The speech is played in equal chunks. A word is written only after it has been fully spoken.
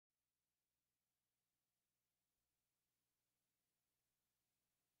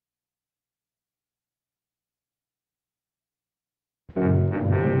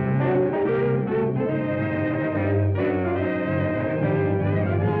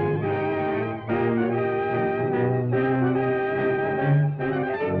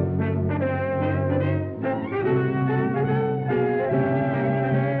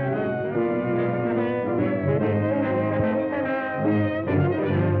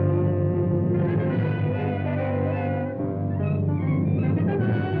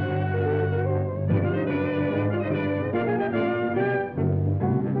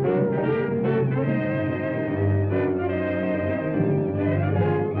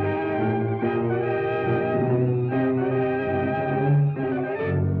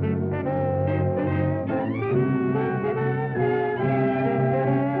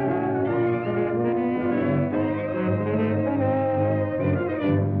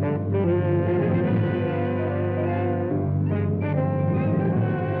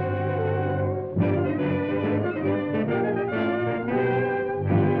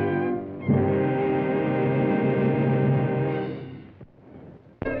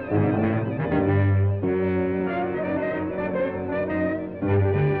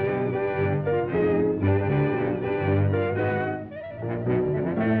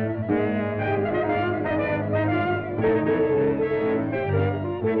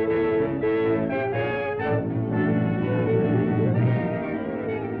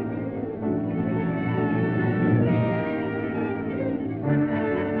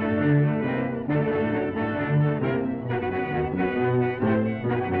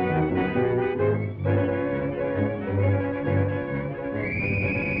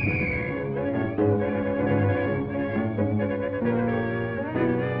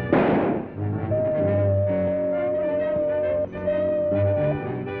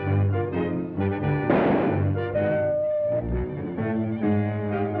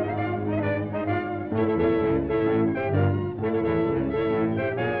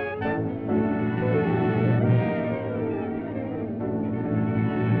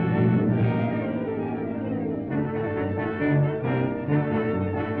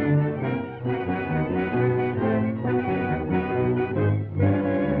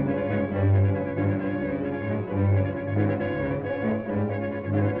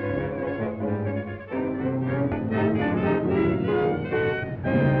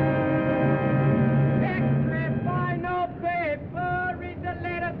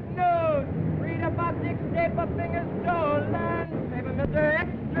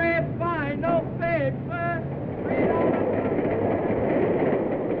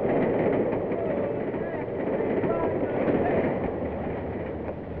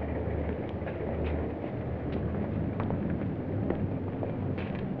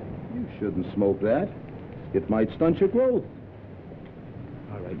Shouldn't smoke that. It might stunt your growth.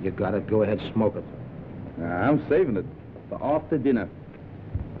 All right, you got it. Go ahead, smoke it. I'm saving it for after dinner.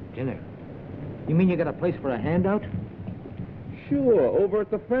 Dinner? You mean you got a place for a handout? Sure, over at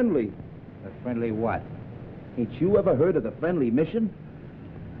the Friendly. A friendly what? Ain't you ever heard of the Friendly Mission?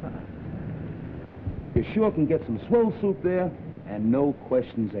 You sure can get some swell soup there, and no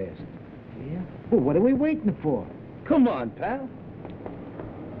questions asked. Yeah? Well, what are we waiting for? Come on, pal.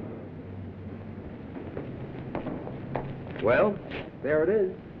 Well, there it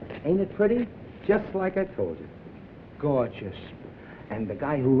is. Ain't it pretty? Just like I told you. Gorgeous. And the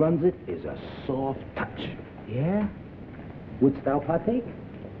guy who runs it is a soft touch. Yeah? Wouldst thou partake?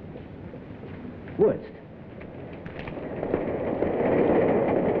 Wouldst?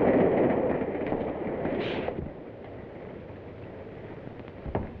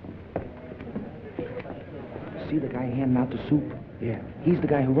 See the guy handing out the soup? Yeah. He's the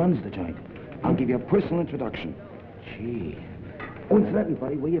guy who runs the joint. I'll give you a personal introduction. Gee. Oh, incidentally,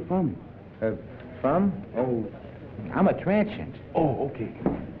 buddy, where you from? From? Oh, I'm a transient. Oh, okay.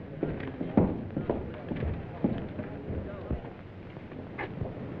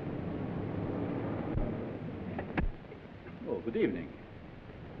 Oh, good evening.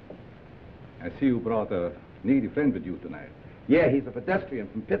 I see you brought a needy friend with you tonight. Yeah, he's a pedestrian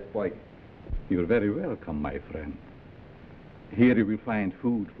from Pittsburgh. You're very welcome, my friend. Here you will find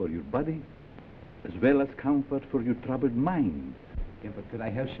food for your body, as well as comfort for your troubled mind. Yeah, but could I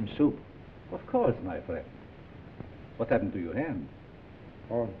have some soup? Of course, my friend. What happened to your hand?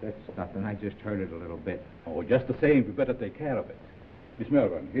 Oh, that's nothing. I just hurt it a little bit. Oh, just the same, you better take care of it. Miss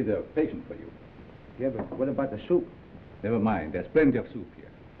Melbourne, here's a patient for you. Yeah, but what about the soup? Never mind, there's plenty of soup here.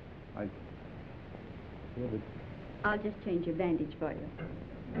 I'll just change your bandage for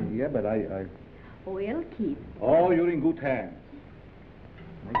you. Yeah, but I... Oh, it'll keep. Oh, you're in good hands.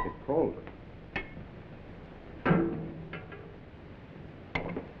 Make it colder.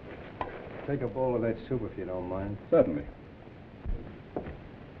 Take a bowl of that soup if you don't mind. Certainly.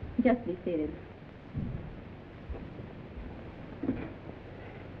 Just be seated.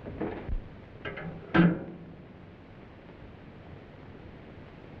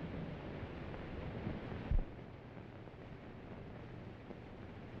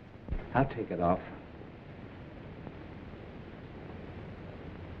 I'll take it off.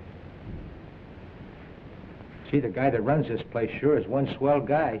 Gee, the guy that runs this place sure is one swell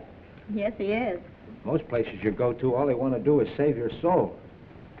guy. Yes, he is. Most places you go to, all they want to do is save your soul.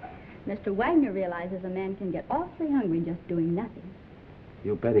 Mr. Wagner realizes a man can get awfully hungry just doing nothing.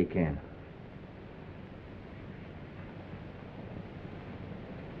 You bet he can.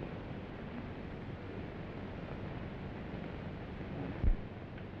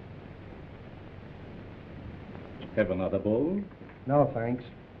 Have another bowl? No, thanks.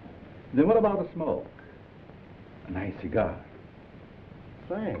 Then what about a smoke? A nice cigar.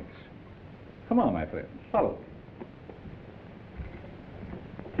 Thanks. Come on, my friend. Follow.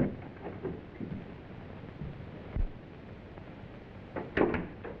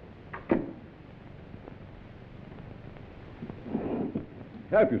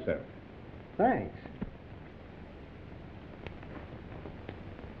 Help yourself. Thanks.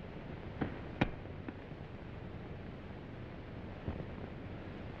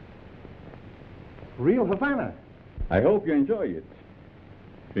 Real Havana. I hope you enjoy it.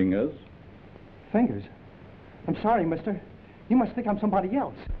 Fingers? Fingers. I'm sorry, mister. You must think I'm somebody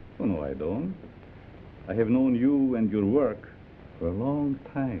else. Oh, no, I don't. I have known you and your work for a long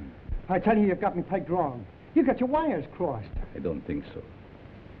time. I tell you, you've got me pegged wrong. You got your wires crossed. I don't think so.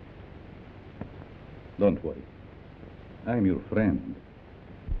 Don't worry. I'm your friend.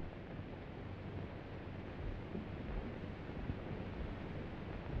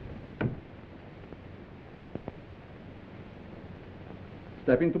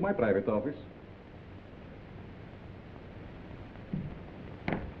 Step into my private office.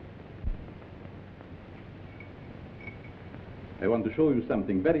 I want to show you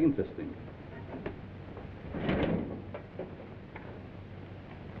something very interesting.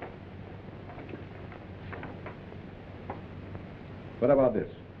 What about this?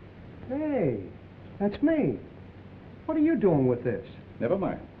 Hey, that's me. What are you doing with this? Never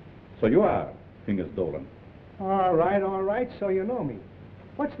mind. So you are Fingers Dolan. All right, so you know me.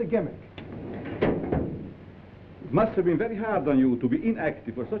 What's the gimmick? It must have been very hard on you to be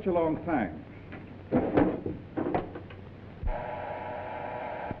inactive for such a long time.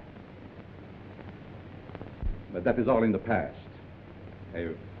 But that is all in the past. I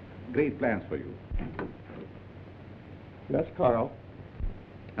have great plans for you. Yes, Carl.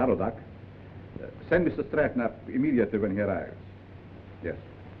 Hello, Doc. Send Mr. Stratton up immediately when he arrives. Yes.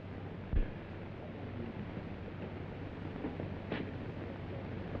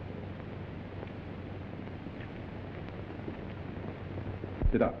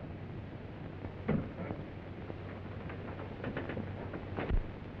 Sit down.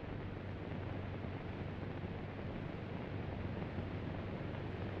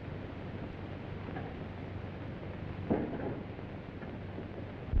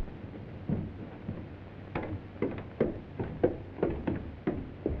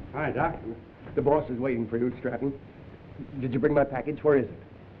 Hi, Doc. The boss is waiting for you, Stratton. Did you bring my package? Where is it?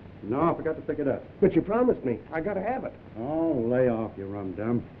 No, I forgot to pick it up. But you promised me. I gotta have it. Oh, lay off, you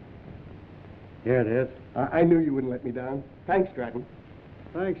rum-dum. Here it is. I knew you wouldn't let me down. Thanks, Stratton.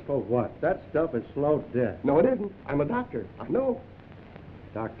 Thanks for what? That stuff is slow death. No, it isn't. I'm a doctor. I know.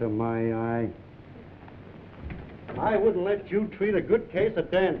 Doctor, my eye. I wouldn't let you treat a good case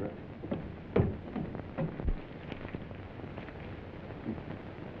of dandruff.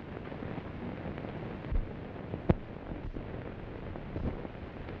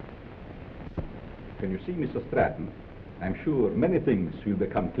 When you see Mr. Stratton, I'm sure many things will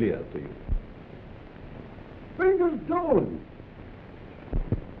become clear to you. Fingers Dolan.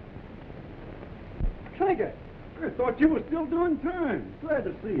 Trigger, I thought you were still doing time. Glad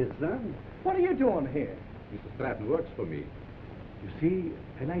to see you, son. What are you doing here? Mr. Stratton works for me. You see,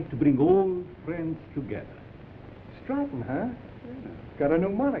 I like to bring old friends together. Stratton, huh? Got a new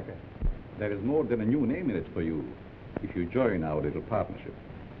moniker. There is more than a new name in it for you if you join our little partnership.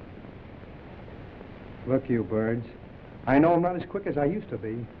 Look, you birds. I know I'm not as quick as I used to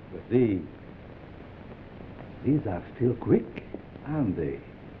be. But these are still quick, aren't they?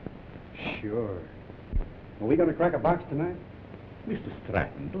 Sure. Are we going to crack a box tonight? Mr.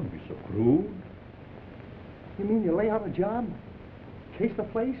 Stratton, don't be so crude. You mean you lay out a job, case the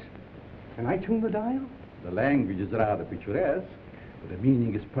place, and I tune the dial? The language is rather picturesque, but the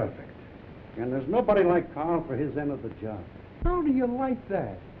meaning is perfect. And there's nobody like Carl for his end of the job. How do you like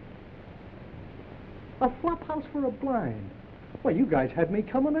that? A flop house for a blind. Well, you guys had me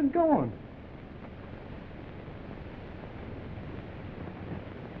coming and going.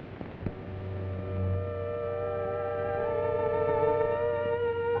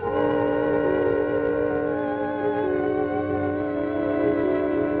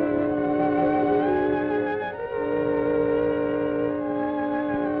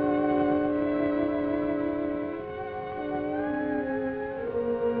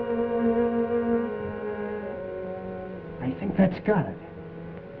 That's got it.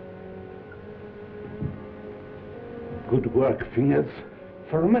 Good work, Fingers.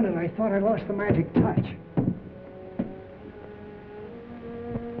 For a minute, I thought I lost the magic touch.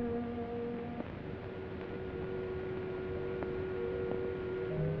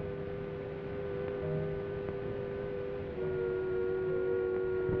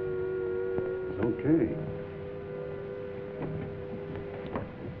 It's okay.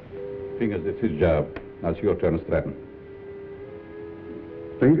 Fingers, it's his job. Now it's your turn, Stratton.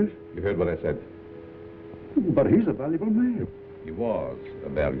 Fingers? You heard what I said. But he's a valuable man. He was a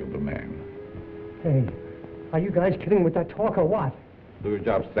valuable man. Hey, are you guys kidding with that talk or what? Do your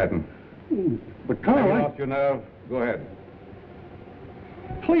job, Stratton. But Carl, Hang off your nerve. Go ahead.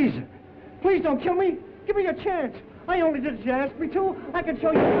 Please, please don't kill me. Give me a chance. I only did as you asked me to. I can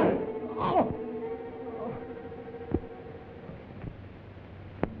show you. Oh.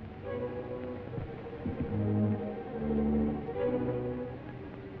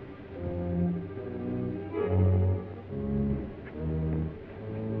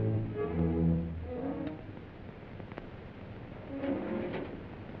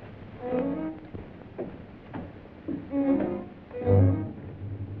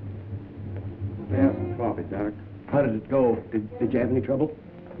 How did it go? Did you have any trouble?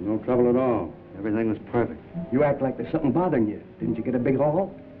 No trouble at all. Everything was perfect. You act like there's something bothering you. Didn't you get a big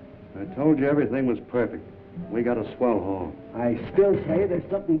haul? I told you everything was perfect. We got a swell haul. I still say there's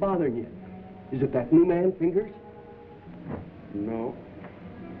something bothering you. Is it that new man, Fingers? No.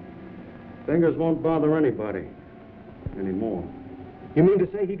 Fingers won't bother anybody anymore. You mean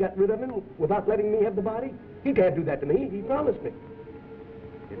to say he got rid of him without letting me have the body? He can't do that to me. He promised me.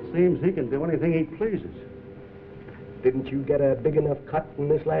 It seems he can do anything he pleases. Didn't you get a big enough cut in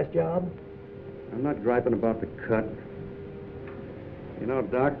this last job? I'm not griping about the cut. You know,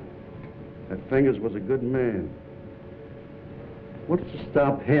 Doc, that Fingers was a good man. What's to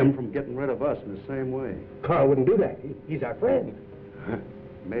stop him from getting rid of us in the same way? Carl wouldn't do that. He's our friend.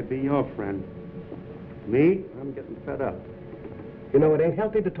 Maybe your friend. Me, I'm getting fed up. You know, it ain't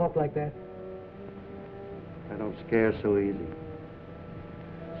healthy to talk like that. I don't scare so easy.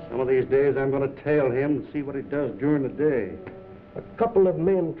 Some of these days I'm going to tail him and see what he does during the day. A couple of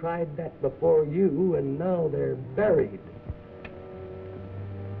men tried that before you, and now they're buried.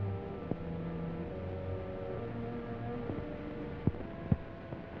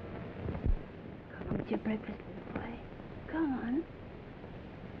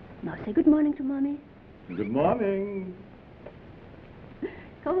 Now say good morning to Mommy. Good morning.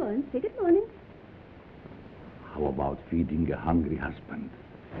 Come on, say good morning. How about feeding a hungry husband?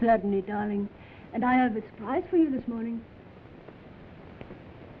 Certainly, darling. And I have a surprise for you this morning.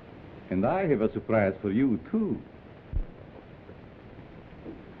 And I have a surprise for you, too.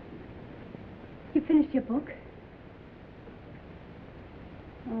 You finished your book?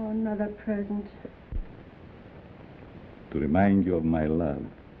 Oh, another present. To remind you of my love.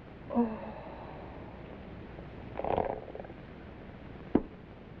 Oh.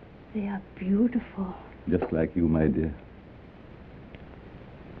 They are beautiful. Just like you, my dear.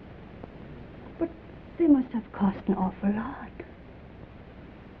 But they must have cost an awful lot.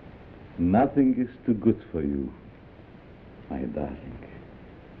 Nothing is too good for you, my darling.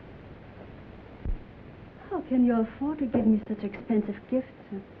 How can you afford to give me such expensive gifts?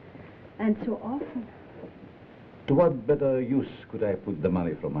 And so often? To what better use could I put the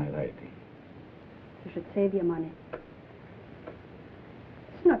money from my writing? You should save your money.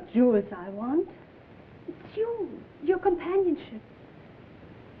 It's not jewels I want. It's you, your companionship.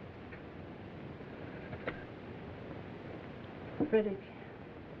 Frederick,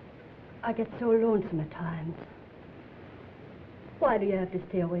 I get so lonesome at times. Why do you have to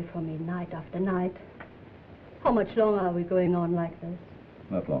stay away from me night after night? How much longer are we going on like this?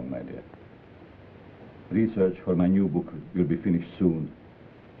 Not long, my dear. Research for my new book will be finished soon,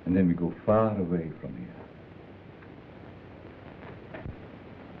 and then we go far away from here.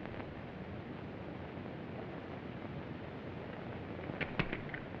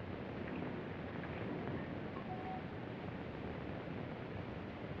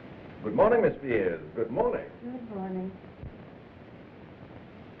 Good morning, Miss Pierce. Good morning. Good morning.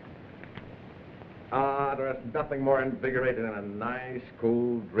 There's nothing more invigorating than a nice,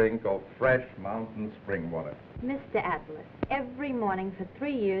 cool drink of fresh mountain spring water. Mr. Atlas, every morning for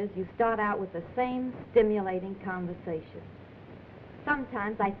 3 years you start out with the same stimulating conversation.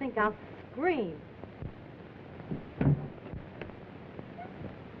 Sometimes I think I'll scream.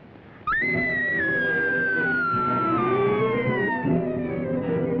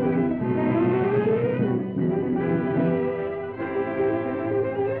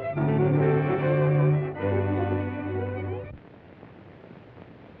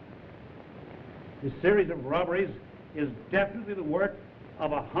 This series of robberies is definitely the work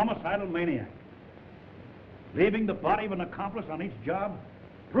of a homicidal maniac. Leaving the body of an accomplice on each job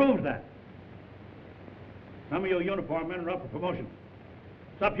proves that. Some of you uniform men are up for promotion.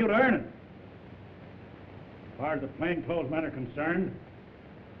 It's up to you to earn it. As far as the plainclothes men are concerned,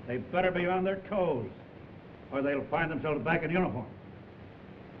 they better be on their toes, or they'll find themselves back in uniform.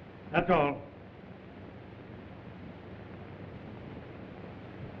 That's all.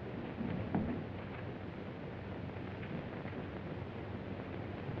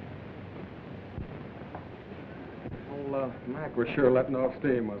 Mac was sure letting off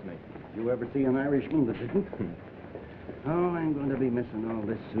steam, wasn't he? You ever see an Irishman that didn't? Oh, I'm going to be missing all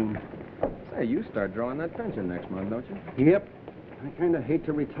this soon. Say, you start drawing that pension next month, don't you? Yep. I kind of hate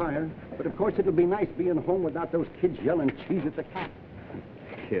to retire, but of course it'll be nice being home without those kids yelling cheese at the cat.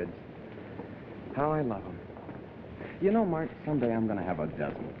 Kids. How I love them. You know, Mart, someday I'm going to have a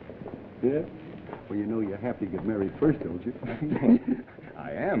dozen. Yeah? Well, you know you have to get married first, don't you?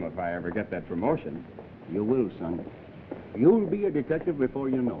 I am if I ever get that promotion. You will, son. You'll be a detective before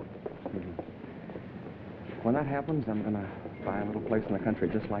you know it. When that happens, I'm going to buy a little place in the country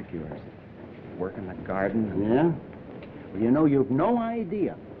just like yours. Work in the garden. Yeah? Well, you know, you've no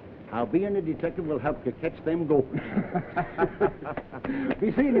idea how being a detective will help you catch them gophers.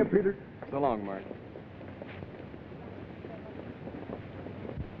 Be seeing you, Peter. So long, Mark.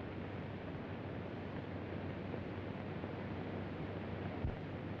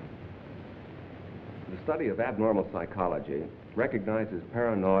 The study of abnormal psychology recognizes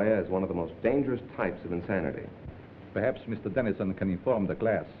paranoia as one of the most dangerous types of insanity. Perhaps Mr. Dennison can inform the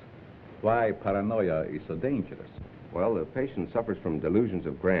class why paranoia is so dangerous. Well, the patient suffers from delusions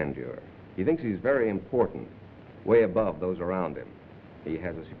of grandeur. He thinks he's very important, way above those around him. He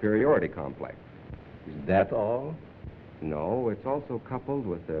has a superiority complex. Is that all? No, it's also coupled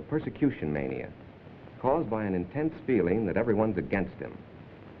with a persecution mania, caused by an intense feeling that everyone's against him.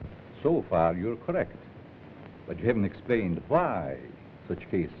 So far, you're correct. But you haven't explained why such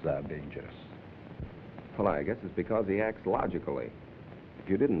cases are dangerous. Well, I guess it's because he acts logically. If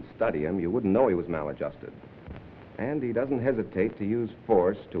you didn't study him, you wouldn't know he was maladjusted. And he doesn't hesitate to use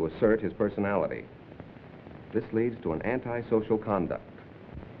force to assert his personality. This leads to an antisocial conduct.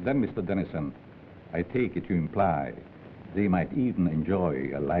 Then, Mr. Dennison, I take it you imply they might even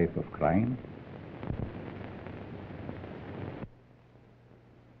enjoy a life of crime?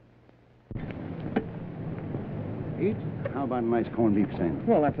 Eat? How about a nice corned beef sandwich?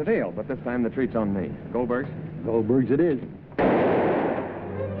 Well, that's a deal, but this time the treat's on me. Goldberg's? Goldberg's it is.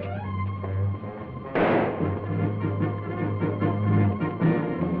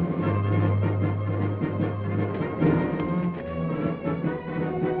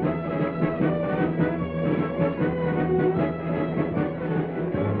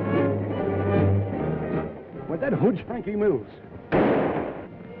 With that hood's Frankie Mills.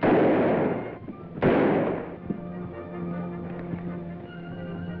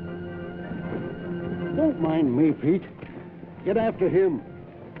 Don't mind me, Pete. Get after him.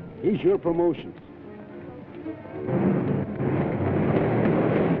 He's your promotion.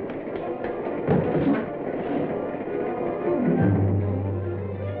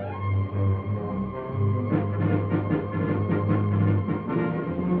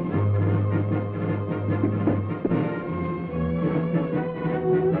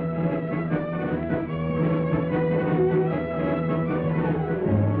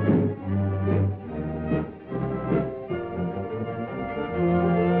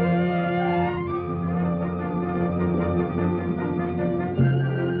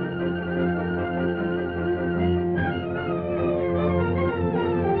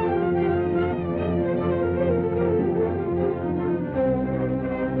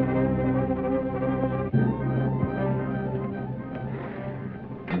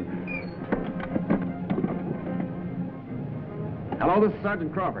 Hello, this is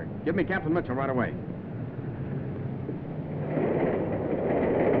Sergeant Crawford. Give me Captain Mitchell right away.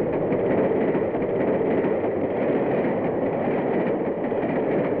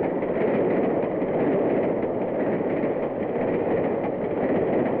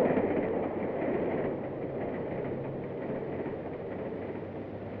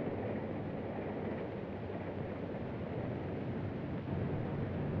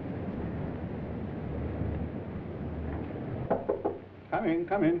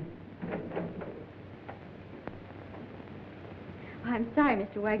 Come in. I'm sorry,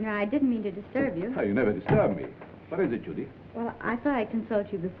 Mr. Wagner. I didn't mean to disturb you. Oh, you never disturb me. What is it, Judy? Well, I thought I'd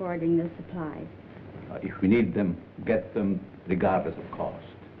consult you before ordering the supplies. If we need them, get them regardless of cost.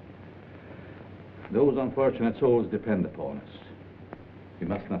 Those unfortunate souls depend upon us. We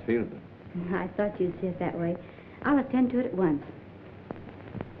must not fear them. I thought you'd see it that way. I'll attend to it at once.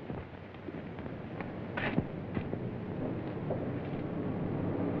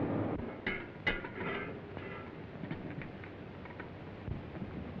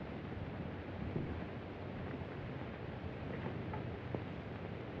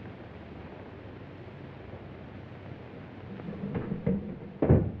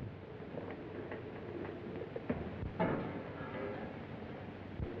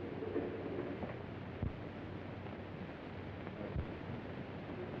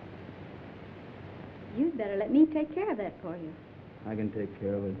 You'd better let me take care of that for you. I can take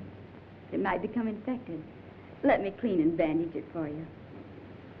care of it. It might become infected. Let me clean and bandage it for you.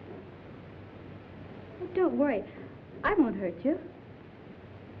 Oh, don't worry. I won't hurt you.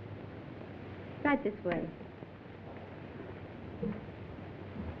 Right this way.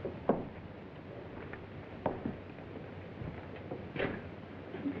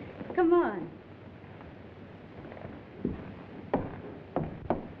 Come on.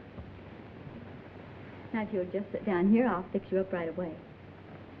 Now, if you'll just sit down here, I'll fix you up right away.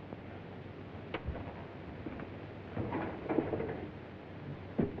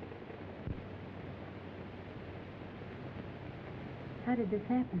 How did this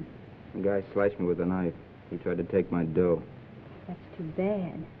happen? The guy sliced me with a knife. He tried to take my dough. That's too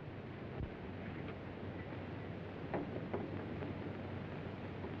bad.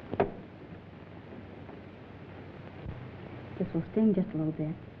 This will sting just a little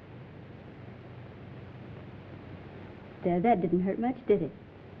bit. There, that didn't hurt much, did it?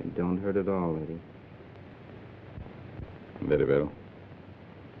 It don't hurt at all, Eddie. Very well.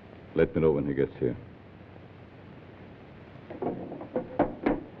 Let me know when he gets here.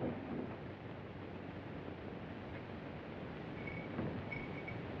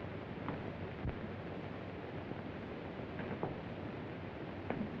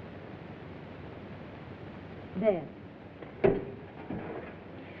 There.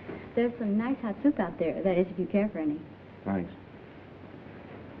 There's some nice hot soup out there. That is, if you care for any. Thanks.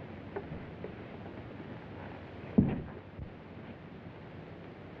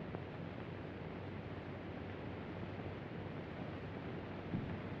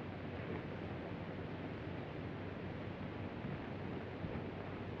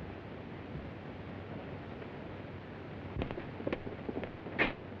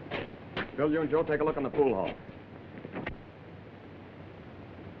 Bill, you and Joe take a look in the pool hall.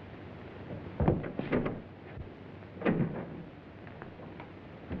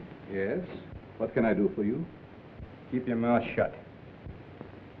 Yes? What can I do for you? Keep your mouth shut.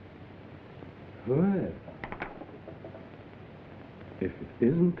 Well, if it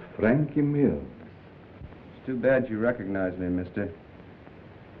isn't Frankie Mills. It's too bad you recognize me, mister.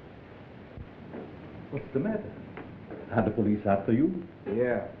 What's the matter? Are the police after you?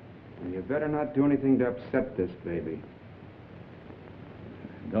 Yeah. And you better not do anything to upset this baby.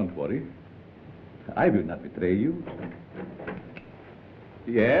 Don't worry. I will not betray you.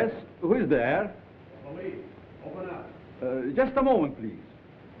 Yes? Who is there? Police, open up. Just a moment, please.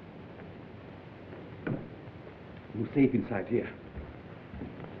 You're safe inside here.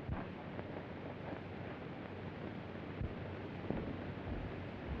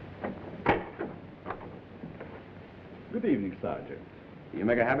 Good evening, Sergeant. You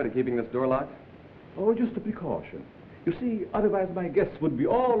make a habit of keeping this door locked? Oh, just a precaution. You see, otherwise my guests would be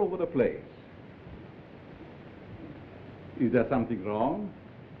all over the place. Is there something wrong?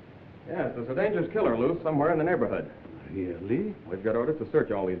 Yes, there's a dangerous killer loose somewhere in the neighborhood. Really? We've got orders to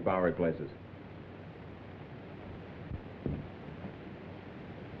search all these Bowery places.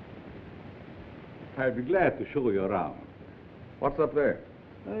 I'd be glad to show you around. What's up there?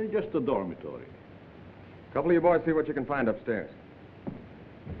 Just a dormitory. Couple of you boys see what you can find upstairs.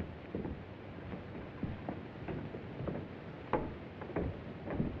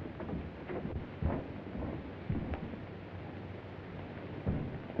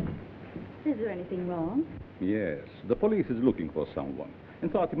 Is there anything wrong? Yes, the police is looking for someone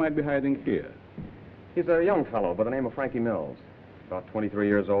and thought he might be hiding here. He's a young fellow by the name of Frankie Mills. About 23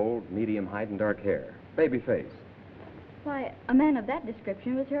 years old, medium height and dark hair. Baby face. Why, a man of that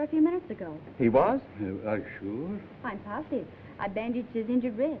description was here a few minutes ago. He was? Are you sure? I'm positive. I bandaged his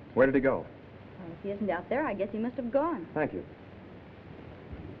injured wrist. Where did he go? Well, if he isn't out there, I guess he must have gone. Thank you.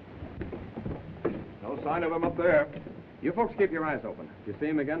 No sign of him up there. You folks keep your eyes open. If you see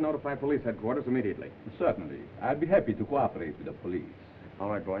him again, notify police headquarters immediately. Certainly. I'd be happy to cooperate with the police. All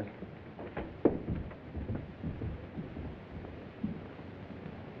right, boys.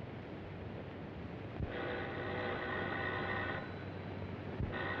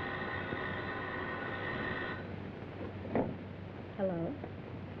 Hello?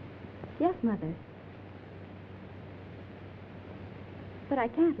 Yes, Mother. But I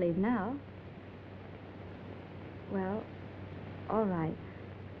can't leave now. Well, all right.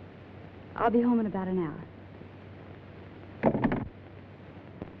 I'll be home in about an hour.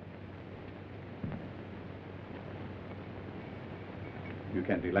 You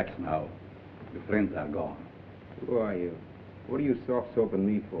can relax now. Your friends are gone. Who are you? What are you soft-soaping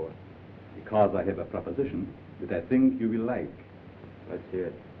me for? Because I have a proposition that I think you will like. Let's hear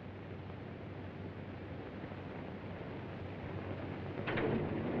it.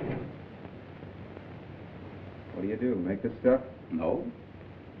 What do you do? Make this stuff? No.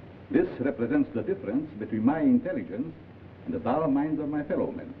 This represents the difference between my intelligence and the dull minds of my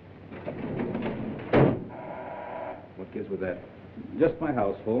fellow men. What gives with that? Just my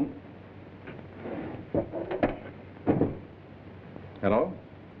house phone. Hello?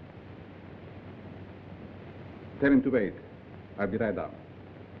 Tell him to wait. I'll be right down.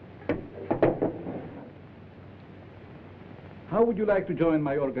 How would you like to join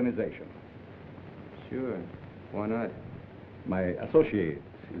my organization? Sure. Why not? My associate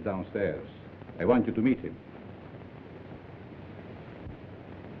is downstairs. I want you to meet him.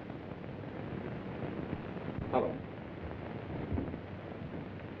 Hello.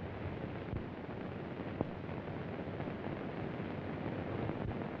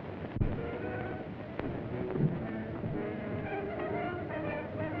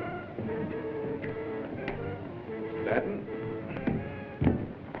 Stanton,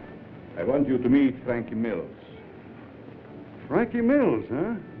 I want you to meet Frankie Mills. Frankie Mills,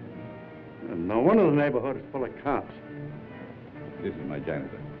 huh? No wonder the neighborhood is full of cops. This is my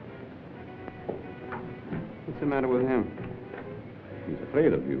janitor. What's the matter with him? He's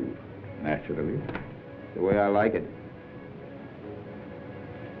afraid of you, naturally. The way I like it.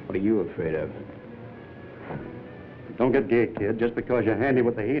 What are you afraid of? Don't get gay, kid, just because you're handy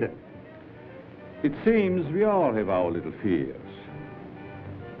with the heater. It seems we all have our little fears.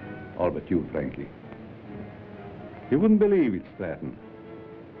 All but you, Frankie. You wouldn't believe it, Stanton,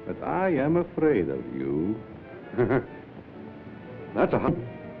 but I am afraid of you. That's a hump.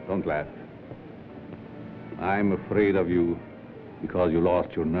 Don't laugh. I'm afraid of you because you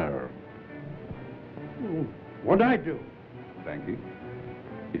lost your nerve. What'd I do? Frankie,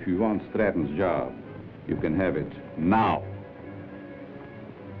 if you want Stratton's job, you can have it now.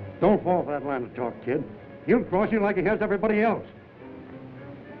 Don't fall for that line of talk, kid. He'll cross you like he has everybody else.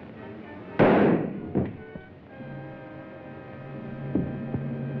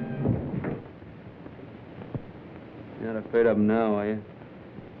 afraid of him now, are you?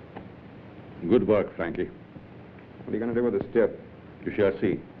 Good work, Frankie. What are you going to do with the stiff? You shall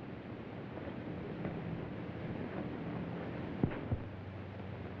see.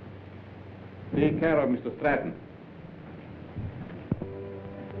 Take care of Mr. Stratton.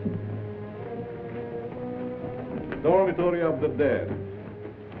 Dormitory of the dead.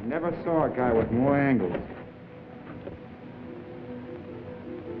 Never saw a guy with more angles.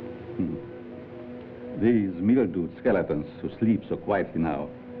 These mildewed skeletons who sleep so quietly now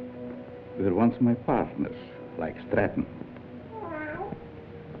were once my partners, like Stratton.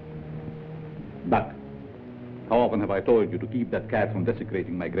 Buck, how often have I told you to keep that cat from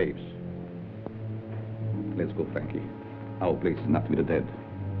desecrating my graves? Let's go, Frankie. Our place is not with the dead.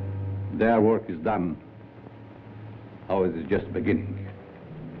 Their work is done. Ours is just beginning.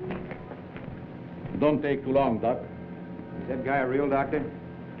 Don't take too long, Doc. Is that guy a real doctor?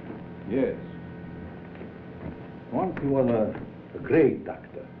 Yes. Once he was a great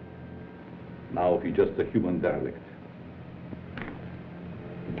doctor. Now he's just a human derelict.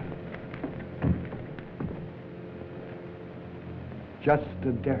 Just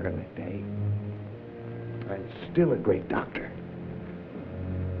a derelict, eh? And still a great doctor.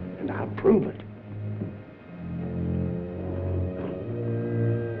 And I'll prove it.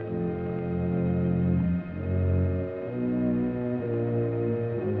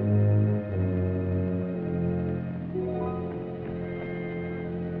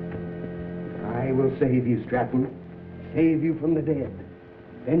 I will save you, Stratton. Save you from the dead.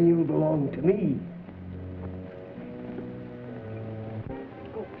 Then you'll belong to me.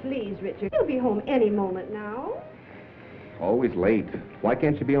 Oh, please, Richard. You'll be home any moment now. Always late. Why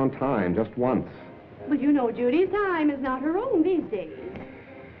can't you be on time just once? Well, you know Judy's time is not her own these days.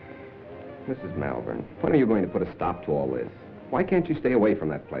 Mrs. Malvern, when are you going to put a stop to all this? Why can't you stay away from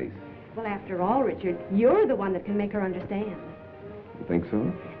that place? Well, after all, Richard, you're the one that can make her understand. You think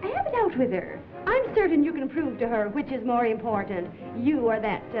so? Have it out with her. I'm certain you can prove to her which is more important, you or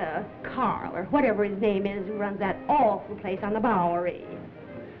that, Carl, or whatever his name is, who runs that awful place on the Bowery.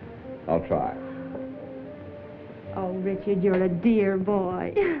 I'll try. Oh, Richard, you're a dear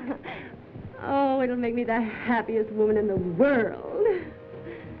boy. Oh, it'll make me the happiest woman in the world.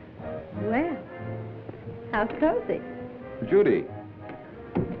 Well, how's Cozy? Judy.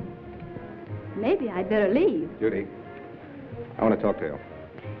 Maybe I'd better leave. Judy, I want to talk to you.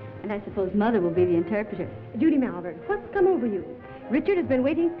 And I suppose Mother will be the interpreter. Judy Malvern, what's come over you? Richard has been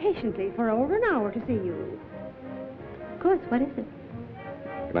waiting patiently for over an hour to see you. Of course, what is it?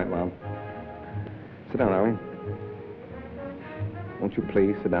 Good night, Mom. Sit down, Irene. Won't you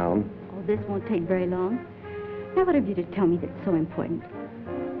please sit down? Oh, this won't take very long. Now, what have you to tell me that's so important?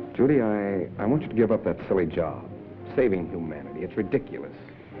 Judy, I want you to give up that silly job. Saving humanity. It's ridiculous.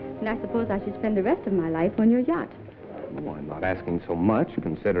 And I suppose I should spend the rest of my life on your yacht. No, I'm not asking so much,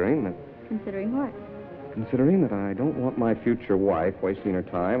 considering that... Considering what? Considering that I don't want my future wife wasting her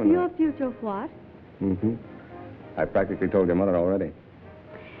time and... Your future what? Mm-hmm. I practically told your mother already.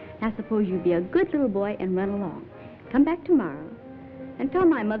 Now, suppose you be a good little boy and run along. Come back tomorrow and tell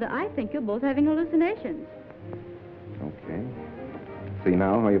my mother I think you're both having hallucinations. Okay. See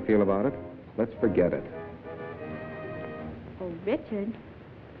now how you feel about it? Let's forget it. Oh, Richard.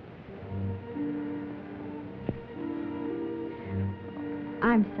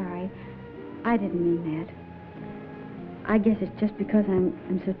 I'm sorry. I didn't mean that. I guess it's just because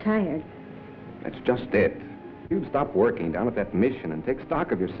I'm so tired. That's just it. You stop working down at that mission and take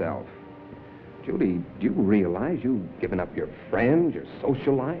stock of yourself. Judy, do you realize you've given up your friends, your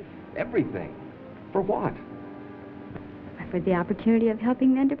social life, everything? For what? For the opportunity of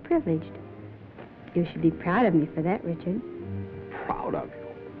helping the underprivileged. You should be proud of me for that, Richard. Proud of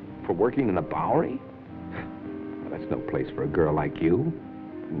you? For working in the Bowery? Well, that's no place for a girl like you.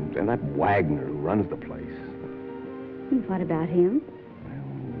 And that Wagner who runs the place. And what about him?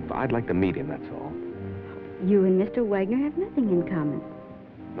 Well, I'd like to meet him, that's all. You and Mr. Wagner have nothing in common.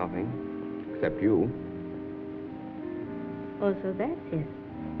 Nothing, except you. Oh, so that's it.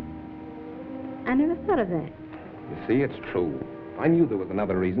 I never thought of that. You see, it's true. I knew there was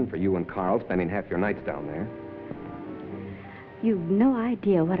another reason for you and Carl spending half your nights down there. You've no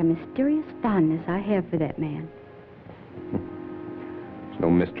idea what a mysterious fondness I have for that man. It's no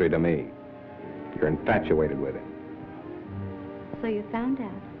mystery to me. You're infatuated with him. So you found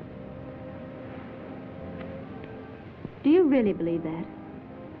out. Do you really believe that?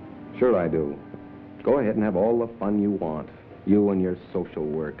 Sure I do. Go ahead and have all the fun you want. You and your social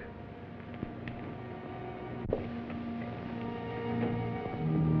work.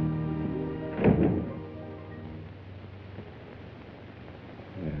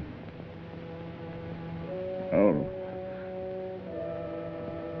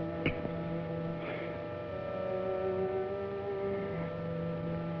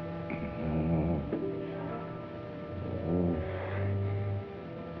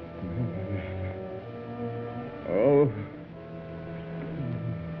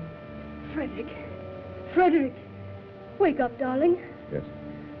 Wake up, darling. Yes.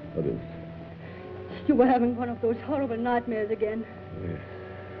 What is? You were having one of those horrible nightmares again. Yes.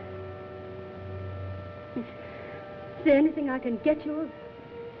 Is there anything I can get you?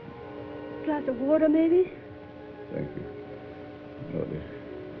 A glass of water, maybe? Thank you. No, this.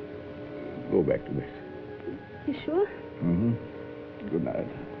 Go back to bed. You sure? Mm-hmm. Good night.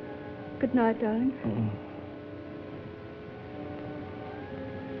 Good night, darling.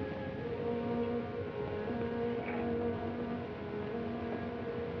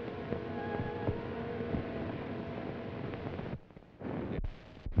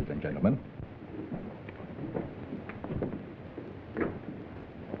 Ladies and gentlemen.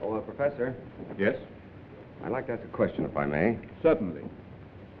 Oh, Professor, Yes? I'd like to ask a question, if I may. Certainly.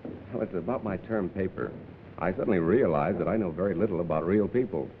 Well, it's about my term paper. I suddenly realized that I know very little about real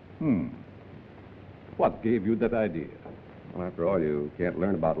people. What gave you that idea? Well, after all, you can't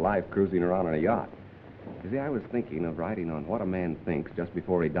learn about life cruising around on a yacht. You see, I was thinking of writing on what a man thinks just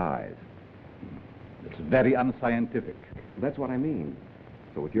before he dies. It's very unscientific. That's what I mean.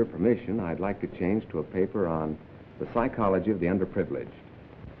 So with your permission, I'd like to change to a paper on the psychology of the underprivileged.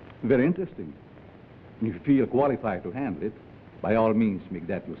 Very interesting. If you feel qualified to handle it, by all means, make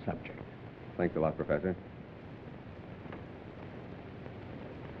that your subject. Thanks a lot, Professor.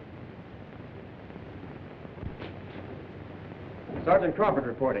 Sergeant Crawford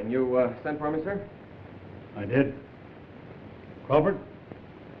reporting. You sent for me, sir? I did. Crawford,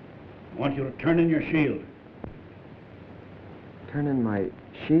 I want you to turn in your shield. Turn in my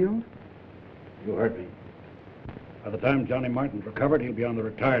shield? You heard me. By the time Johnny Martin's recovered, he'll be on the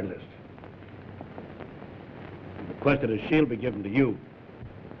retired list. He requested his shield be given to you.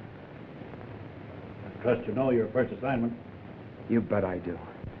 I trust you know your first assignment. You bet I do.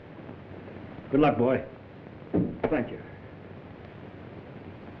 Good luck, boy. Thank you.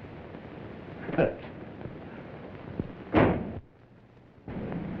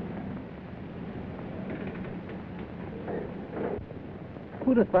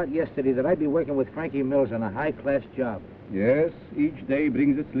 Who'd have thought yesterday that I'd be working with Frankie Mills on a high-class job? Yes, each day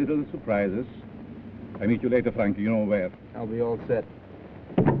brings its little surprises. I meet you later, Frankie. You know where. I'll be all set.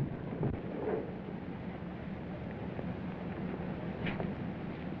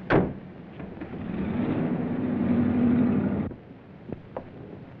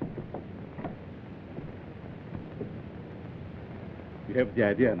 You have the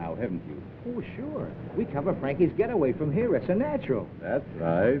idea now, haven't you? Oh, sure. We cover Frankie's getaway from here. It's a natural. That's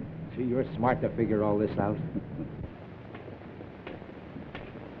right. Gee, you're smart to figure all this out.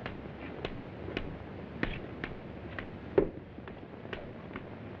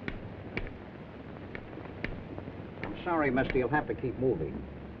 I'm sorry, mister. You'll have to keep moving.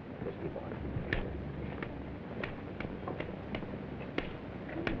 Just keep on.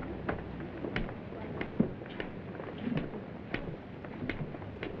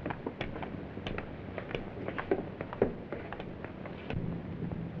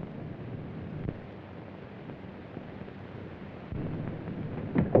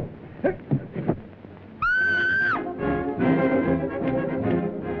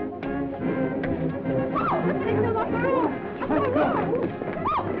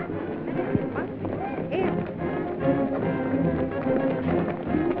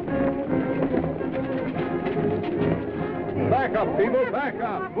 Back up, people. Back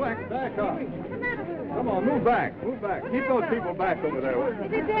up. Back up. Come on, move back. Move back. Keep those people back over there.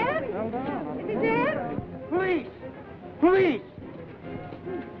 Is it dead? Is it dead? Police! Police!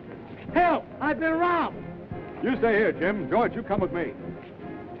 Help! I've been robbed! You stay here, Jim. George, you come with me.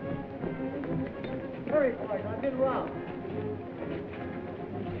 Hurry, boys, I've been robbed.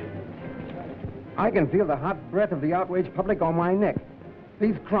 I can feel the hot breath of the outraged public on my neck.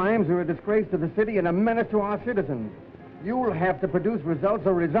 These crimes are a disgrace to the city and a menace to our citizens. You'll have to produce results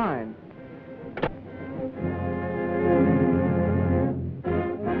or resign.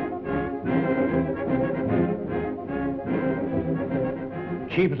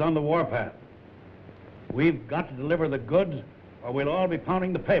 Chief is on the warpath. We've got to deliver the goods, or we'll all be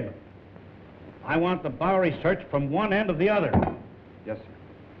pounding the pavement. I want the Bowery searched from one end to the other. Yes, sir.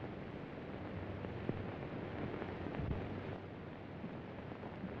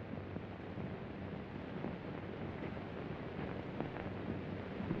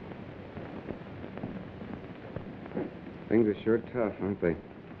 Things are sure tough, aren't they?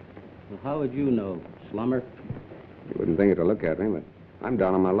 Well, how would you know, slummer? You wouldn't think it to look at me, but I'm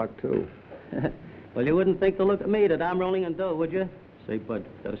down on my luck, too. Well, you wouldn't think to look at me that I'm rolling in dough, would you? Say, Bud,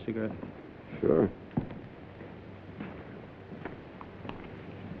 got a cigarette? Sure.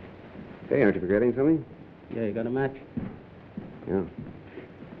 Hey, aren't you forgetting something? Yeah, you got a match? Yeah.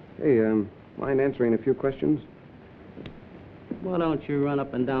 Hey, mind answering a few questions? Why don't you run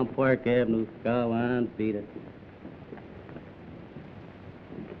up and down Park Avenue? Go on, beat it.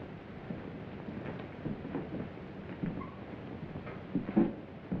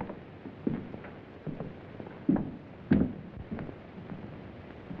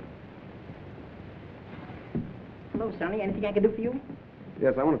 Hello, Sonny. Anything I can do for you?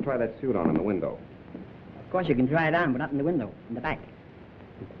 Yes, I want to try that suit on in the window. Of course, you can try it on, but not in the window, in the back.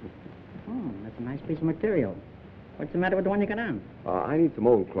 Oh, that's a nice piece of material. What's the matter with the one you got on? I need some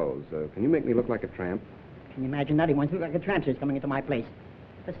old clothes. Can you make me look like a tramp? Can you imagine that? He wants to look like a tramp coming into my place.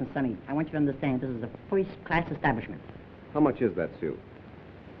 Listen, Sonny, I want you to understand this is a first-class establishment. How much is that suit?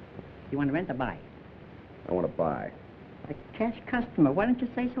 You want to rent or buy? I want to buy. A cash customer. Why don't you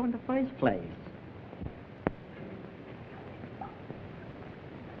say so in the first place?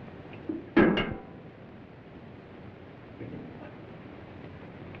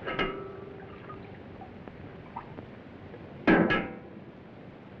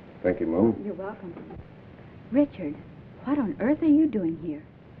 Thank you, Mom. You're welcome. Richard, what on earth are you doing here?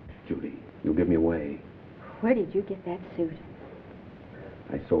 Judy, you'll give me away. Where did you get that suit?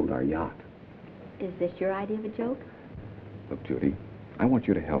 I sold our yacht. Is this your idea of a joke? Look, Judy, I want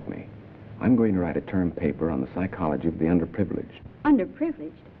you to help me. I'm going to write a term paper on the psychology of the underprivileged.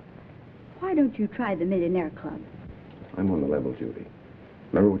 Underprivileged? Why don't you try the Millionaire Club? I'm on the level, Judy.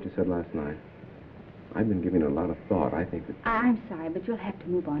 Remember what you said last night? I've been giving it a lot of thought. I think that... I'm sorry, but you'll have to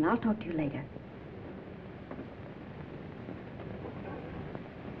move on. I'll talk to you later.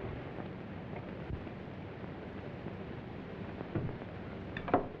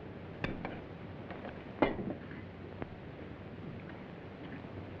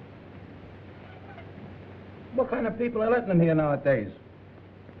 What kind of people are letting them here nowadays?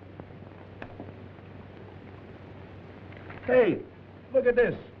 Hey, look at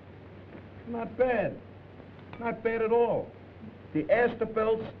this. Not bad. Not bad at all. The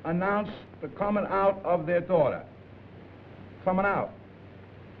Asterbilts announced the coming out of their daughter. Coming out.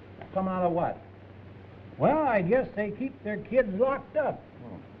 Coming out of what? Well, I guess they keep their kids locked up.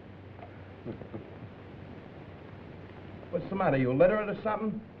 What's the matter, you literate or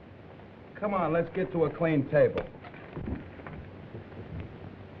something? Come on, let's get to a clean table.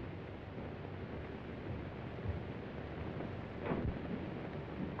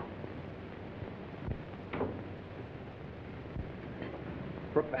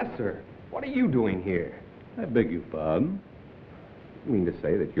 Professor, what are you doing here? I beg your pardon? You mean to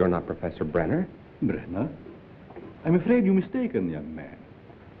say that you're not Professor Brenner? Brenner? I'm afraid you're mistaken, young man.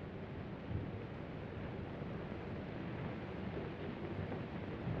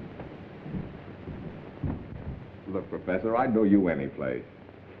 Look, Professor, I'd know you any place.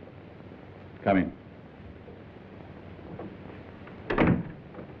 Come in.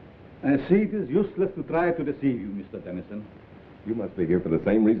 I see it is useless to try to deceive you, Mr. Dennison. You must be here for the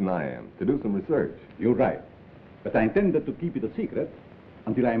same reason I am, to do some research. You're right. But I intended to keep it a secret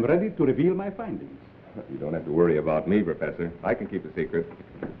until I am ready to reveal my findings. You don't have to worry about me, Professor. I can keep a secret.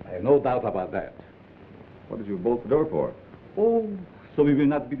 I have no doubt about that. What did you bolt the door for? Oh, so we will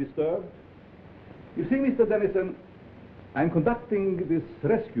not be disturbed? You see, Mr. Dennison, I'm conducting this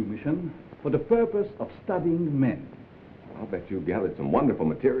rescue mission for the purpose of studying men. I'll bet you've gathered some wonderful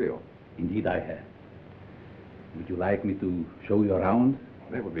material. Indeed, I have. Would you like me to show you around?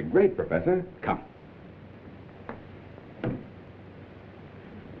 That would be great, Professor. Come.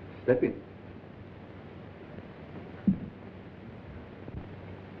 Step in.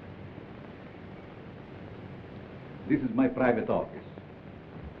 This is my private office.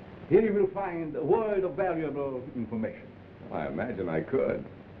 Here you will find a world of valuable information. I imagine I could.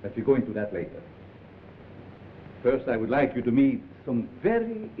 But we'll go into that later. First, I would like you to meet some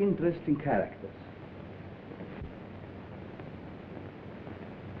very interesting characters.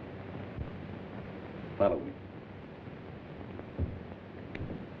 Follow me.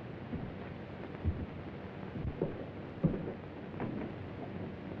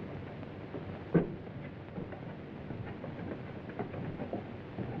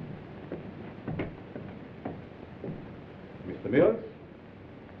 Mr. Mills,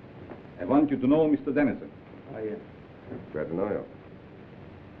 I want you to know Mr. Dennison. Glad to know you.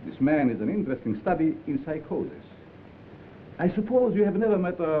 This man is an interesting study in psychosis. I suppose you have never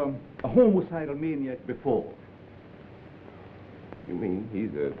met a homicidal maniac before. You mean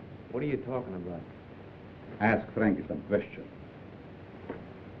he's a... What are you talking about? Ask Frankie some questions.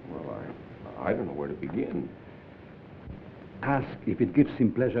 Well, I don't know where to begin. Ask if it gives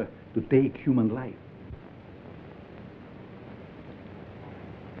him pleasure to take human life.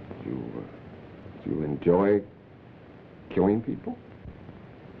 Do you enjoy killing people?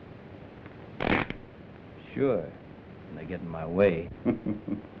 Sure. and they get in my way.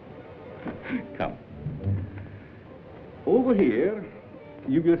 Come. Over here,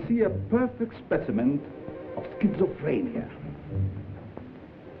 you will see a perfect specimen of schizophrenia.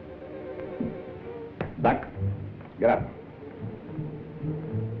 Doc, get up.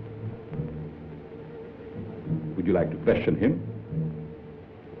 Would you like to question him?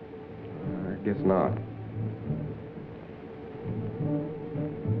 I guess not.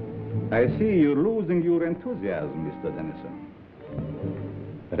 I see you're losing your enthusiasm, Mr. Dennison.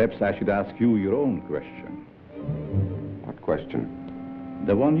 Perhaps I should ask you your own question. What question?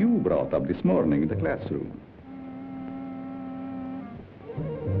 The one you brought up this morning in the classroom.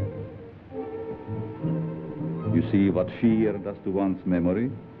 You see what fear does to one's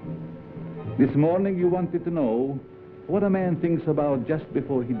memory? This morning you wanted to know what a man thinks about just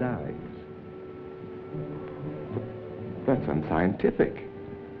before he dies. That's unscientific.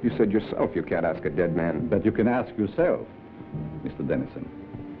 You said yourself you can't ask a dead man. But you can ask yourself, Mr. Dennison.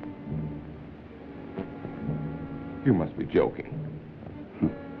 You must be joking.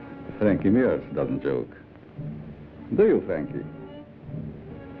 Frankie Mears doesn't joke. Do you, Frankie?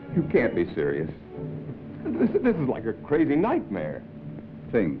 You can't be serious. This is like a crazy nightmare.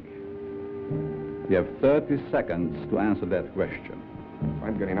 Think. You have 30 seconds to answer that question.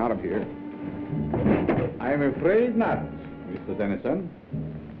 I'm getting out of here. I'm afraid not, Mr. Dennison.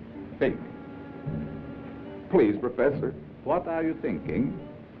 Think. Please, Professor. What are you thinking?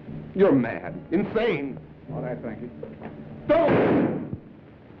 You're mad. Insane. All right, Frankie. Don't!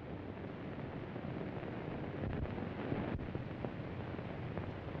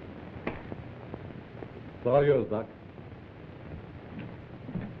 It's all yours, Doc.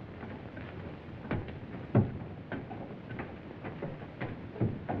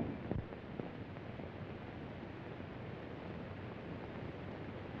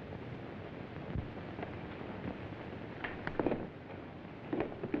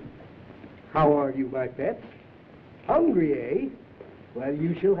 How are you, my pets? Hungry, eh? Well,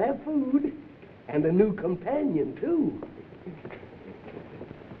 you shall have food. And a new companion, too.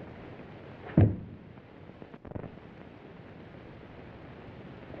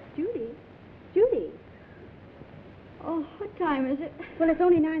 Judy. Oh, what time is it? Well, it's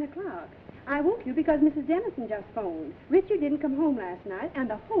only 9 o'clock. I woke you because Mrs. Dennison just phoned. Richard didn't come home last night, and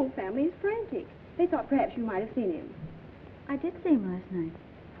the whole family is frantic. They thought perhaps you might have seen him. I did see him last night.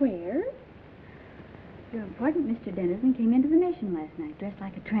 Where? Your important Mr. Dennison came into the Mission last night, dressed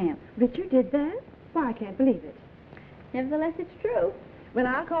like a tramp. Richard did that? Why, I can't believe it. Nevertheless, it's true. Well,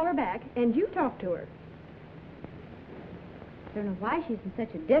 I'll call her back, and you talk to her. Don't know why she's in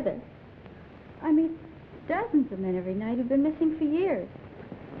such a divot. I meet dozens of men every night who've been missing for years.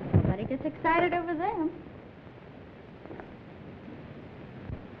 Nobody gets excited over them.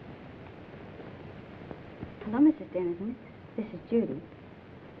 Hello, Mrs. Dennison. This is Judy.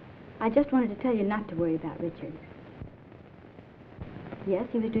 I just wanted to tell you not to worry about Richard. Yes,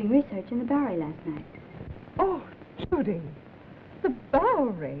 he was doing research in the Bowery last night. Oh, Judy, the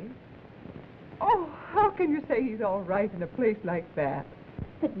Bowery? Oh, how can you say he's all right in a place like that?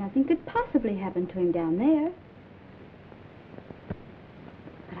 But nothing could possibly happen to him down there.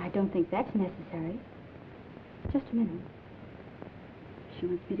 But I don't think that's necessary. Just a minute. She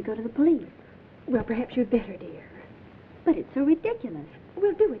wants me to go to the police. Well, perhaps you'd better, dear. But it's so ridiculous.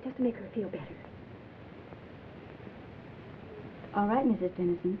 We'll do it just to make her feel better. All right, Mrs.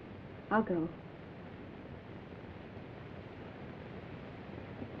 Dennison. I'll go.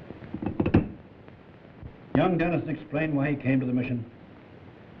 Young Dennison explained why he came to the Mission.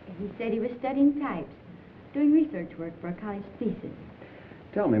 He said he was studying types, doing research work for a college thesis.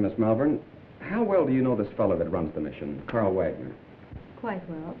 Tell me, Miss Malvern, how well do you know this fellow that runs the Mission, Carl Wagner? Quite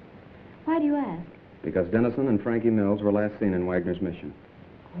well. Why do you ask? Because Dennison and Frankie Mills were last seen in Wagner's Mission.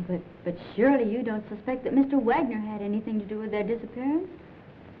 Oh, but surely you don't suspect that Mr. Wagner had anything to do with their disappearance?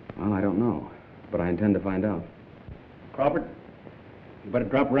 Well, I don't know, but I intend to find out. Crawford, you better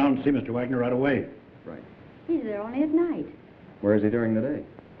drop around and see Mr. Wagner right away. Right. He's there only at night. Where is he during the day?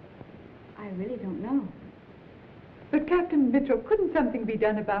 I really don't know. But, Captain Mitchell, couldn't something be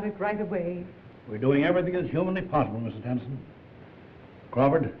done about it right away? We're doing everything that's humanly possible, Mrs. Dennison.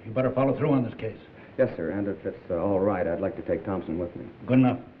 Crawford, you better follow through on this case. Yes, sir, and if it's all right, I'd like to take Thompson with me. Good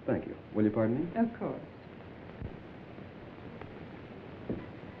enough. Thank you. Will you pardon me? Of course.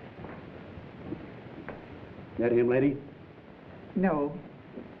 That him, lady? No.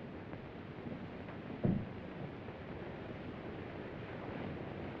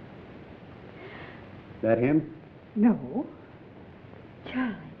 That him? No.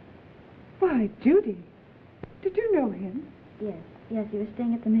 Charlie. Why, Judy, did you know him? Yes, he was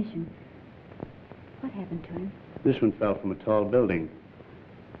staying at the Mission. What happened to him? This one fell from a tall building.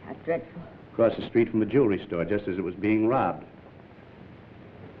 How dreadful. Across the street from a jewelry store, just as it was being robbed.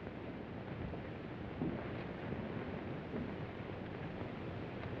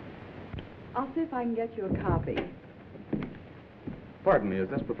 I'll see if I can get you a copy. Pardon me, is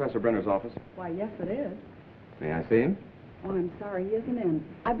this Professor Brenner's office? Why, yes, it is. May I see him? Oh, I'm sorry, he isn't in.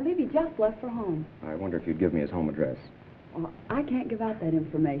 I believe he just left for home. I wonder if you'd give me his home address. Well, I can't give out that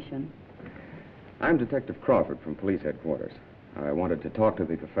information. I'm Detective Crawford from police headquarters. I wanted to talk to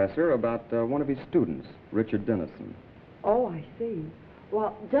the professor about one of his students, Richard Dennison. Oh, I see.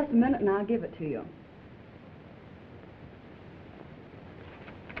 Well, just a minute and I'll give it to you.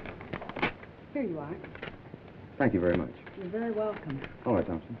 Here you are. Thank you very much. You're very welcome. All right,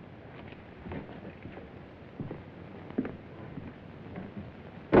 Thompson.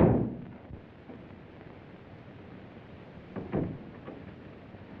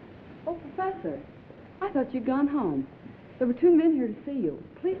 Oh, Professor, I thought you'd gone home. There were 2 men here to see you.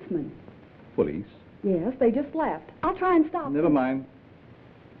 Policemen. Police? Yes, they just left. I'll try and stop Never them. mind.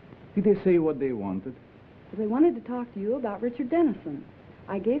 Did they say what they wanted? They wanted to talk to you about Richard Dennison.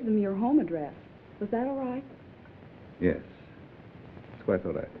 I gave them your home address. Was that all right? Yes. It's quite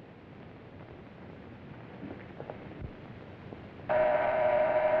all right.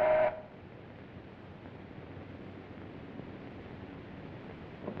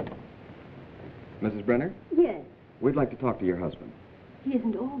 Mrs. Brenner, Yes, we'd like to talk to your husband. he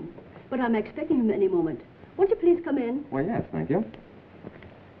isn't home, but I'm expecting him any moment. Won't you please come in? Why, yes, thank you.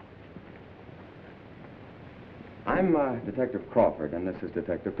 I'm Detective Crawford, and this is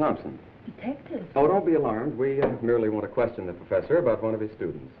Detective Thompson. Detective? Oh, don't be alarmed. We merely want to question the professor about one of his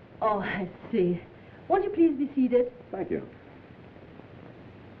students. Oh, I see. Won't you please be seated? Thank you.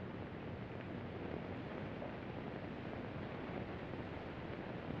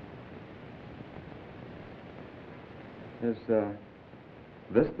 Is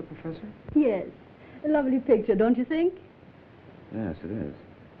this the professor? Yes. A lovely picture, don't you think? Yes, it is.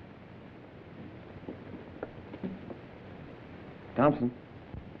 Thompson.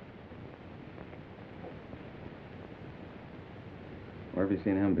 Where have you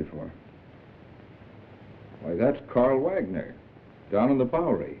seen him before? Why, that's Carl Wagner, down in the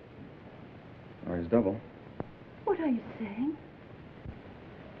Bowery. Or his double. What are you saying?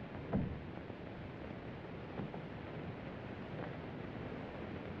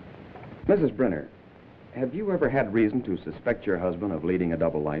 Mrs. Brenner, have you ever had reason to suspect your husband of leading a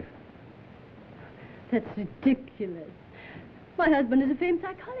double life? That's ridiculous. My husband is a famed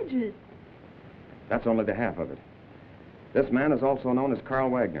psychologist. That's only the half of it. This man is also known as Carl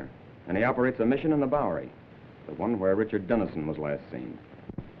Wagner, and he operates a mission in the Bowery, the one where Richard Dennison was last seen.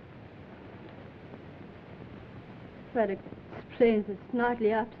 That explains his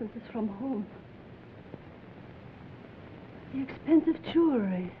nightly absences from home. The expensive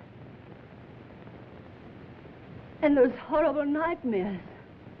jewelry. And those horrible nightmares.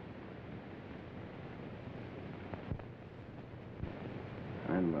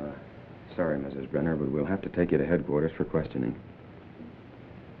 I'm sorry, Mrs. Brenner, but we'll have to take you to headquarters for questioning.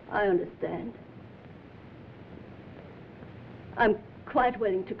 I understand. I'm quite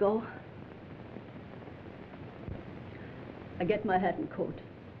willing to go. I get my hat and coat.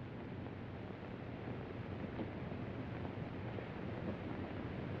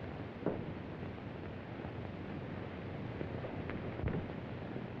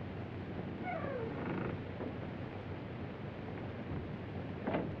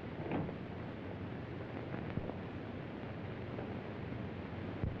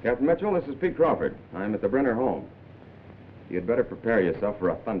 Captain Mitchell, this is Pete Crawford. I'm at the Brenner home. You'd better prepare yourself for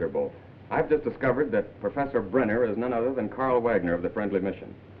a thunderbolt. I've just discovered that Professor Brenner is none other than Carl Wagner of the Friendly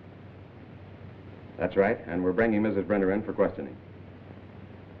Mission. That's right, and we're bringing Mrs. Brenner in for questioning.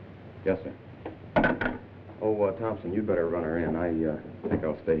 Yes, sir. Oh, Thompson, you'd better run her in. I think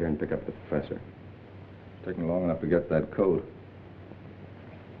I'll stay here and pick up the professor. It's taking long enough to get that coat.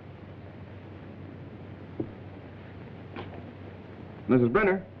 Mrs.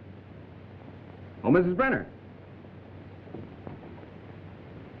 Brenner? Oh, Mrs. Brenner.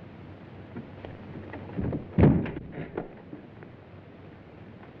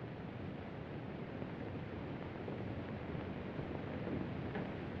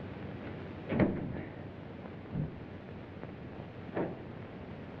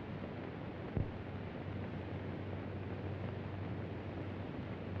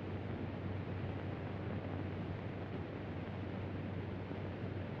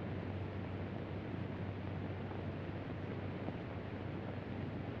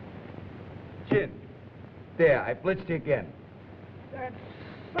 There, I blitzed you again. That's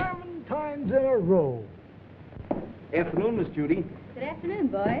 7 times in a row. Afternoon, Miss Judy. Good afternoon,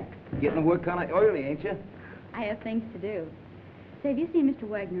 boy. Getting the work kind of oily, ain't you? I have things to do. Say, have you seen Mr.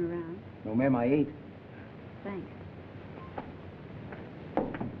 Wagner around? No, ma'am, I ain't. Thanks.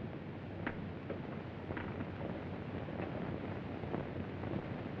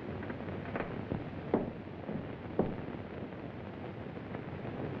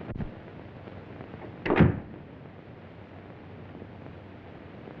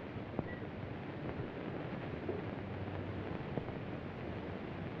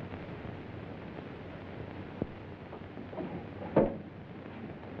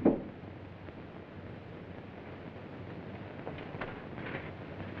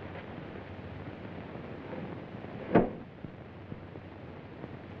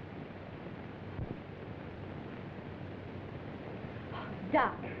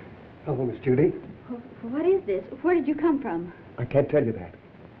 Doc. Hello, Miss Judy. What is this? Where did you come from? I can't tell you that.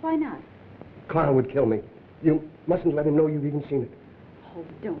 Why not? Carl would kill me. You mustn't let him know you've even seen it. Oh,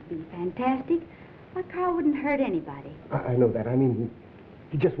 don't be fantastic. Why, Carl wouldn't hurt anybody. I know that. I mean,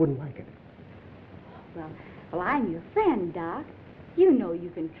 he just wouldn't like it. Well, I'm your friend, Doc. You know you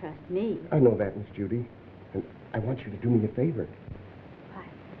can trust me. I know that, Miss Judy. And I want you to do me a favor. Why,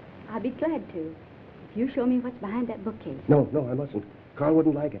 I'll be glad to. If you show me what's behind that bookcase. No, I mustn't. Carl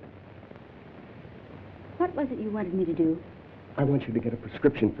wouldn't like it. What was it you wanted me to do? I want you to get a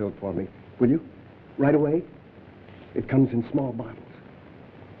prescription filled for me. Will you? Right away? It comes in small bottles.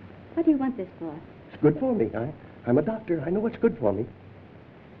 What do you want this for? It's good for me. I'm a doctor. I know what's good for me.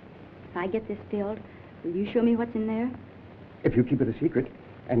 If I get this filled, will you show me what's in there? If you keep it a secret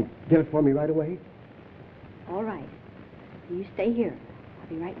and get it for me right away. All right. You stay here. I'll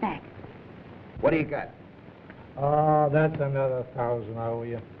be right back. What do you got? Oh, that's another 1,000 I owe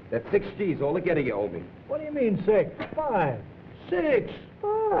you. That's 6 G's, all together you owe me. What do you mean 6? 5. 6?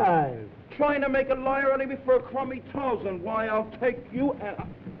 5. Trying to make a liar out of me for a crummy 1,000. Why, I'll take you and...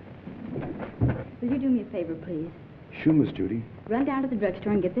 Will you do me a favor, please? Sure, Miss Judy. Run down to the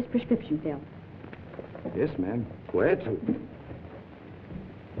drugstore and get this prescription filled. Yes, ma'am. Go ahead, son.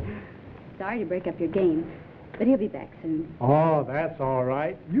 Sorry to break up your game, but he'll be back soon. Oh, that's all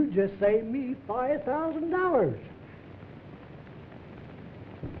right. You just saved me $5,000.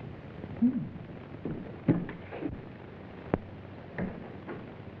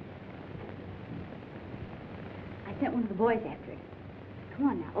 I sent one of the boys after it. Come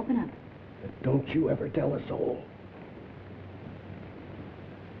on now, open up. Don't you ever tell a soul.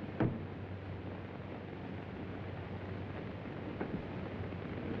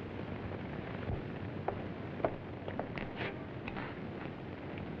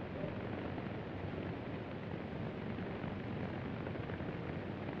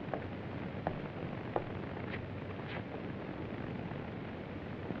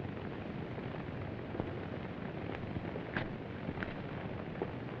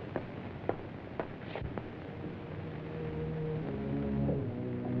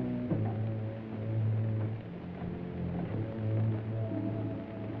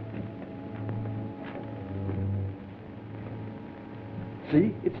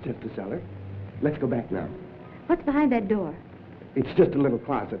 See? It's just a cellar. Let's go back now. What's behind that door? It's just a little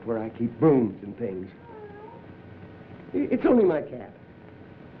closet where I keep brooms and things. It's only my cat.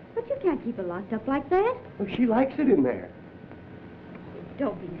 But you can't keep it locked up like that. Well, she likes it in there.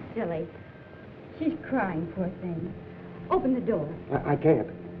 Don't be silly. She's crying, poor thing. Open the door. I can't.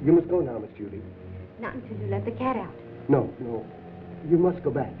 You must go now, Miss Judy. Not until you let the cat out. No. You must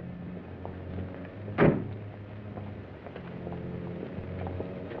go back.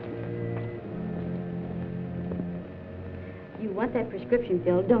 You want that prescription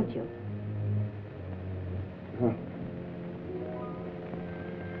filled, don't you? Huh.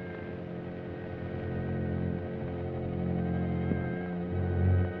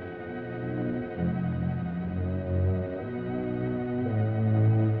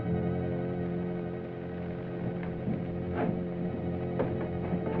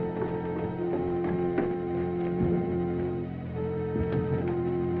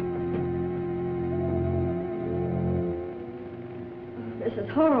 This is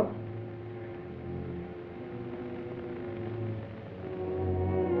horrible.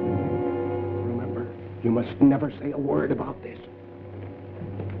 Remember, you must never say a word about this.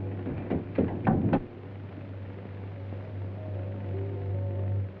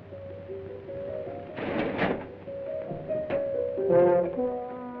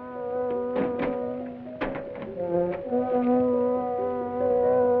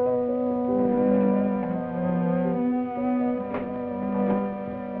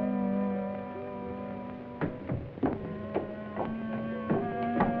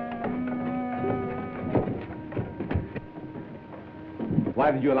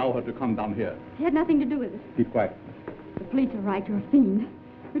 Why did you allow her to come down here? He had nothing to do with it. Keep quiet. The police are right. You're a fiend.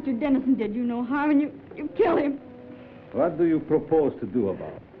 Richard Dennison did you no harm, and you killed him. What do you propose to do about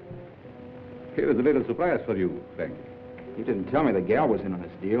it? Here is a little surprise for you, Frankie. You didn't tell me the gal was in on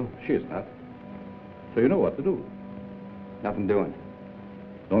this deal. She's not. So you know what to do. Nothing doing.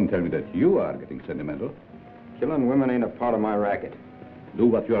 Don't tell me that you are getting sentimental. Killing women ain't a part of my racket. Do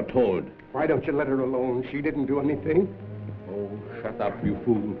what you are told. Why don't you let her alone? She didn't do anything. Oh, shut up, you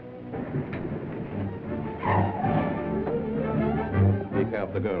fool. Take care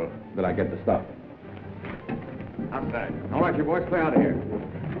of the girl, till I get the stuff. Outside. All right, you boys, clear out of here.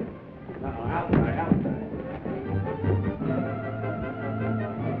 No, outside.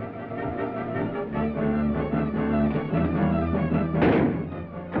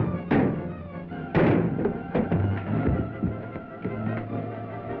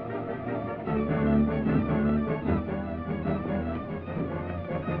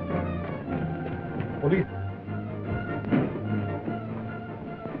 Police.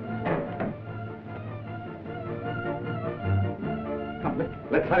 Come,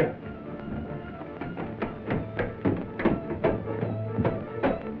 let's hurry.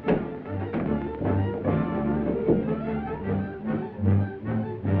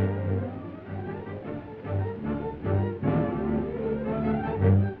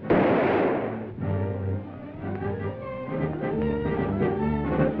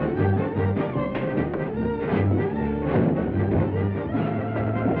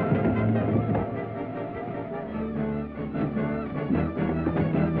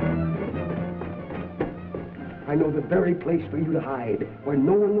 I know the very place for you to hide, where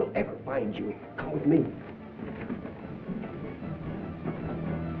no one will ever find you. Come with me.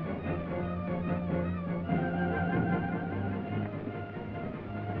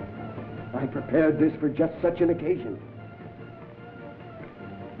 I prepared this for just such an occasion.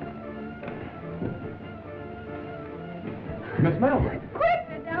 Miss Melvin. Quick,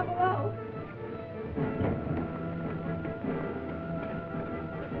 they're down below.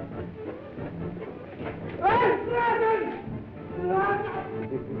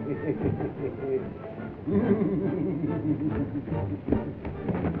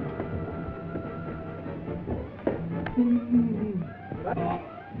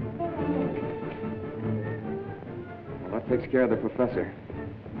 Well, that takes care of the professor.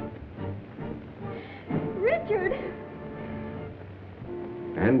 Richard!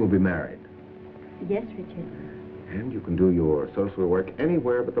 And we'll be married. Yes, Richard. And you can do your social work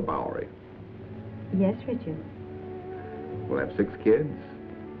anywhere but the Bowery. Yes, Richard. We'll have 6 kids,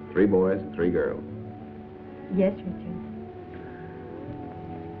 3 boys and 3 girls. Yes, Richard.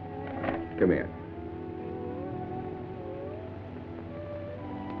 Come here.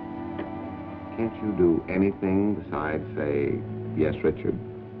 Can't you do anything besides say, yes, Richard?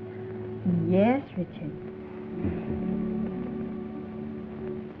 Yes, Richard.